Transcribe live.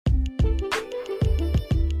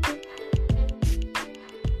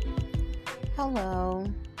Hello,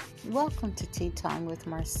 welcome to Tea Time with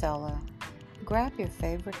Marcella. Grab your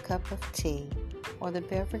favorite cup of tea or the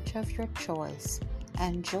beverage of your choice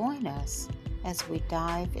and join us as we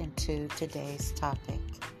dive into today's topic.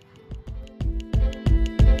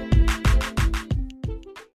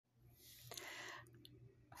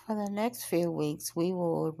 For the next few weeks, we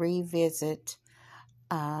will revisit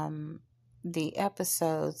the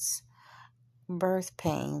episodes Birth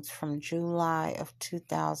Pains from July of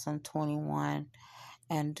 2021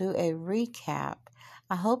 and do a recap.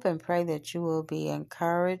 I hope and pray that you will be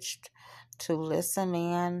encouraged to listen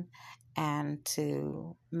in and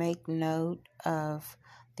to make note of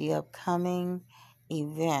the upcoming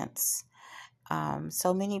events.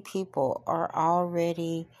 So many people are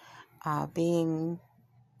already being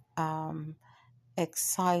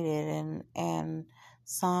excited and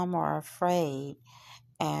some are afraid.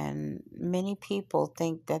 And many people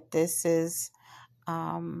think that this is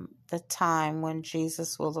the time when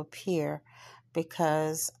Jesus will appear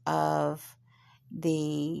because of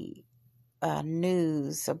the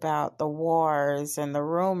news about the wars and the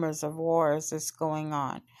rumors of wars that's going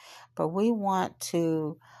on. But we want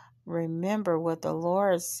to remember what the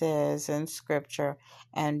Lord says in Scripture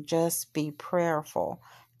and just be prayerful.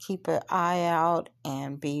 Keep an eye out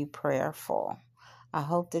and be prayerful. I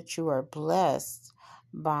hope that you are blessed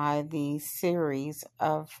by the series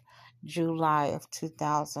of July of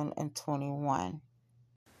 2021.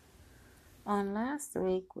 On last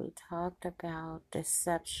week, we talked about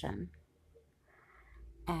deception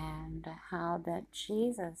and how that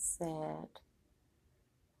Jesus said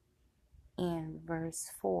in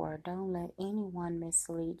verse 4, "Don't let anyone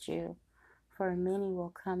mislead you, for many will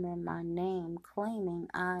come in my name, claiming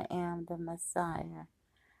I am the Messiah.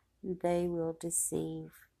 They will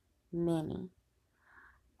deceive many."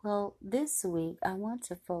 Well, this week I want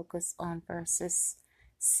to focus on verses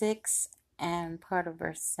 6 and part of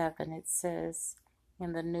verse 7. It says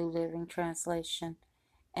in the New Living Translation,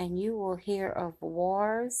 "And you will hear of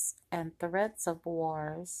wars and threats of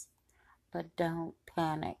wars, but don't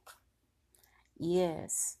panic.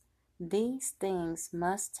 Yes, these things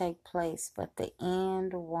must take place, but the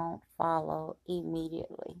end won't follow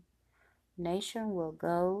immediately. Nation will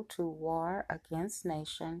go to war against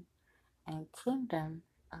nation, and kingdom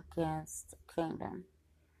against kingdom."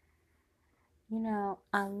 You know,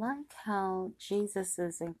 I like how Jesus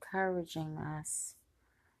is encouraging us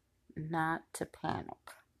not to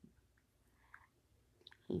panic.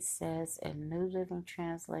 He says in New Living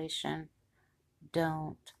Translation,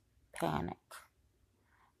 "Don't panic."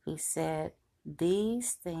 He said,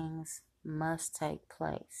 "These things must take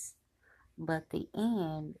place, but the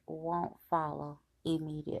end won't follow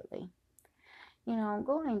immediately." You know,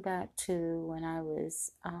 going back to when I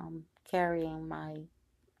was carrying my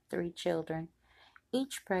 3 children,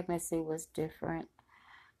 each pregnancy was different.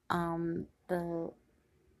 The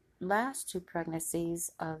last 2 pregnancies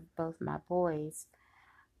of both my boys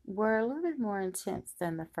were a little bit more intense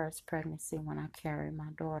than the first pregnancy when I carried my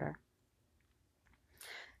daughter.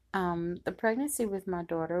 The pregnancy with my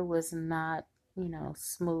daughter was not,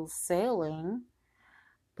 smooth sailing,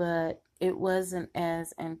 but it wasn't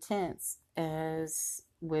as intense as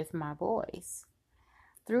with my boys.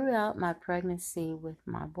 Throughout my pregnancy with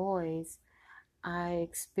my boys, I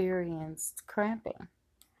experienced cramping.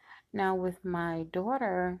 Now, with my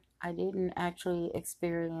daughter, I didn't actually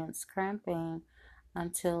experience cramping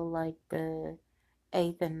until like the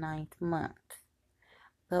 8th and 9th month.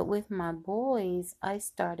 But with my boys, I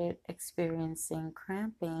started experiencing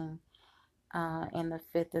cramping in the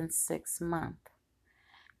 5th and 6th month.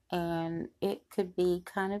 And it could be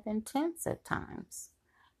kind of intense at times.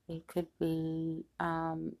 It could be,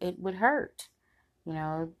 it would hurt.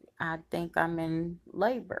 I think I'm in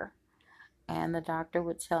labor. And the doctor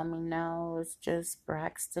would tell me, no, it's just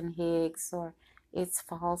Braxton Hicks or it's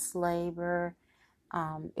false labor.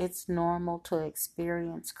 It's normal to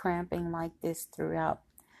experience cramping like this throughout,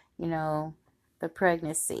 the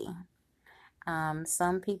pregnancy.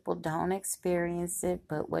 Some people don't experience it,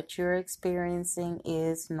 but what you're experiencing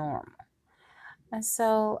is normal. And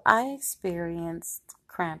so I experienced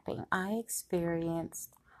cramping. I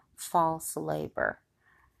experienced false labor.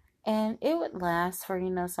 And it would last for,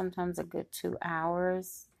 sometimes a good 2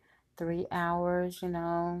 hours, 3 hours,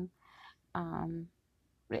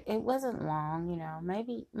 It wasn't long,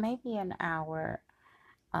 maybe an hour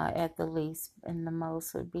at the least, and the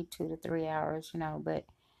most would be 2 to 3 hours, but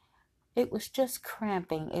it was just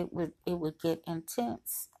cramping. It would get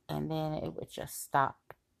intense and then it would just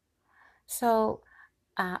stop. So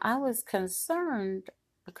I was concerned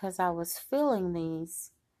because I was feeling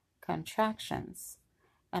these contractions.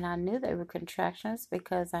 And I knew they were contractions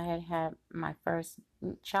because I had had my first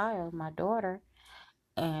child, my daughter.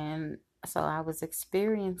 And so I was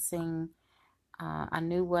experiencing, I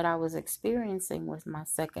knew what I was experiencing with my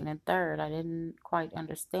second and third. I didn't quite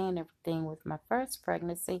understand everything with my first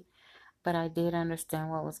pregnancy, but I did understand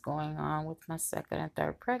what was going on with my second and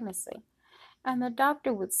third pregnancy. And the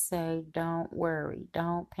doctor would say, don't worry,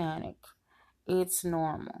 don't panic, it's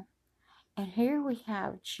normal. And here we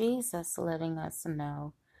have Jesus letting us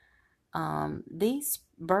know, these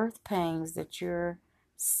birth pangs that you're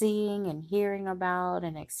seeing and hearing about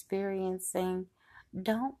and experiencing,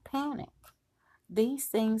 don't panic. These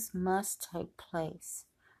things must take place,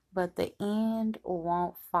 but the end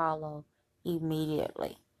won't follow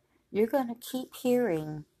immediately. You're going to keep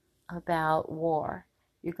hearing about war.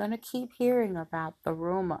 You're going to keep hearing about the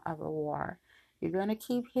rumor of a war. You're going to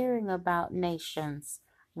keep hearing about nations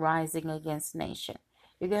rising against nation.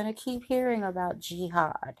 You're going to keep hearing about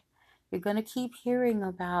jihad. You're going to keep hearing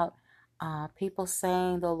about people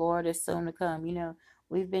saying the Lord is soon to come.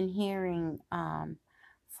 We've been hearing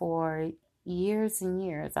for years and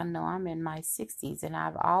years. I know I'm in my 60s and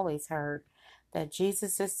I've always heard that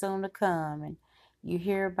Jesus is soon to come. And you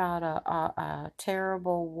hear about a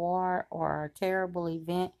terrible war or a terrible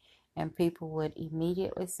event, and people would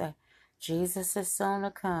immediately say, Jesus is soon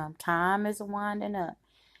to come. Time is winding up.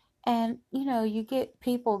 And, you get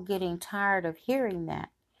people getting tired of hearing that,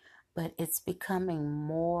 but it's becoming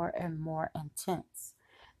more and more intense.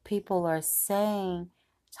 People are saying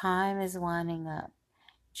time is winding up.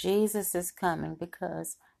 Jesus is coming,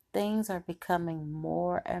 because things are becoming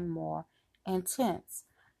more and more intense.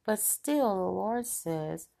 But still, the Lord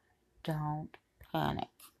says, don't panic.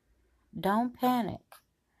 Don't panic.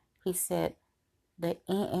 He said, the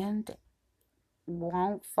end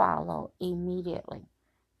won't follow immediately.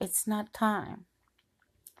 It's not time.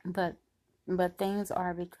 But things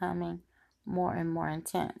are becoming more and more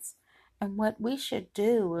intense. And what we should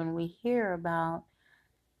do when we hear about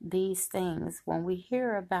these things, when we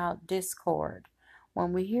hear about discord,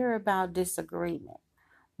 when we hear about disagreement,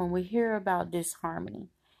 when we hear about disharmony,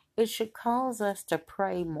 it should cause us to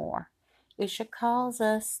pray more. It should cause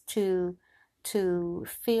us to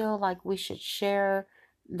feel like we should share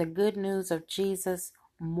the good news of Jesus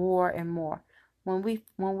more and more. When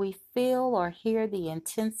we feel or hear the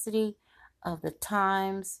intensity of the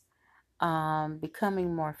times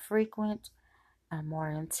becoming more frequent,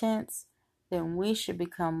 more intense, then we should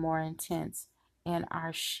become more intense in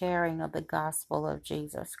our sharing of the gospel of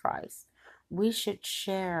Jesus Christ. We should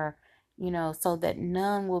share, so that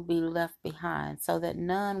none will be left behind, so that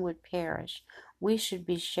none would perish. We should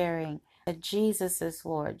be sharing that Jesus is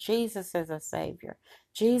Lord, Jesus is a Savior,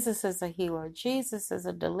 Jesus is a healer, Jesus is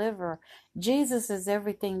a deliverer, Jesus is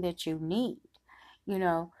everything that you need. You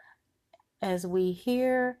know, as we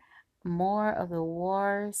hear more of the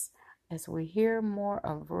wars, as we hear more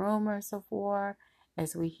of rumors of war,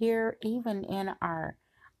 as we hear even in our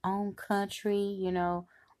own country,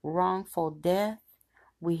 wrongful death,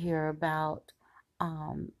 we hear about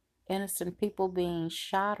innocent people being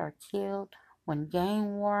shot or killed when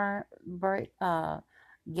when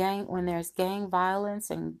there's gang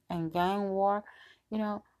violence and gang war,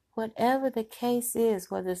 whatever the case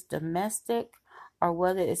is, whether it's domestic or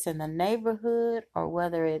whether it's in the neighborhood or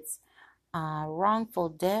whether it's wrongful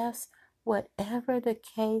deaths, whatever the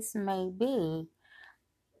case may be,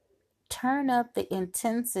 turn up the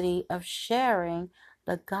intensity of sharing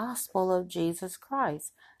the gospel of Jesus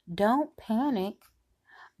Christ. Don't panic,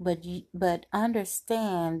 but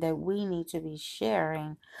understand that we need to be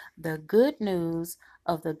sharing the good news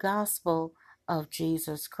of the gospel of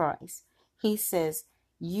Jesus Christ. He says,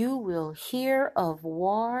 you will hear of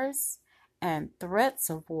wars and threats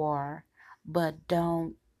of war, but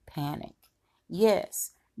don't panic.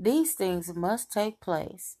 Yes, these things must take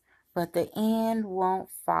place, but the end won't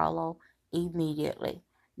follow immediately.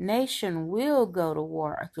 Nation will go to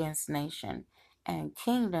war against nation, and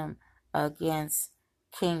kingdom against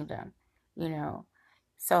kingdom, you know.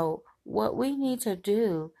 So what we need to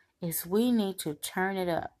do is we need to turn it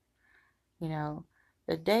up.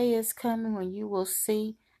 The day is coming when you will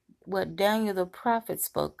see what Daniel the prophet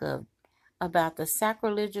spoke of, about the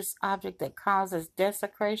sacrilegious object that causes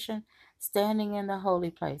desecration standing in the holy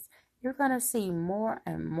place. You're going to see more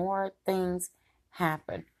and more things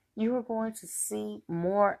happen. You are going to see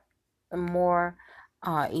more and more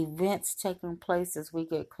events taking place as we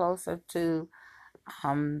get closer to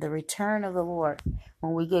the return of the Lord.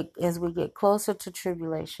 As we get closer to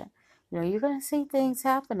tribulation, you're going to see things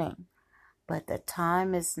happening, but the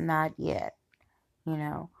time is not yet.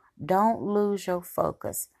 Don't lose your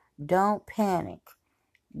focus. Don't panic.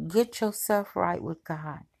 Get yourself right with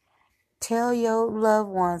God. Tell your loved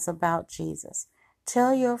ones about Jesus.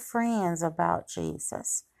 Tell your friends about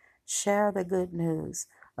Jesus. Share the good news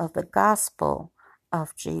of the gospel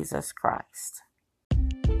of Jesus Christ.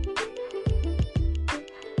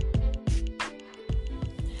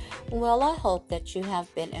 Well, I hope that you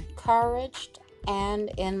have been encouraged and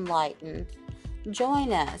enlightened.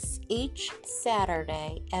 Join us each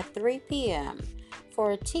Saturday at 3 p.m.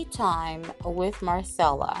 for a tea time with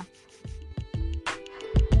Marcella.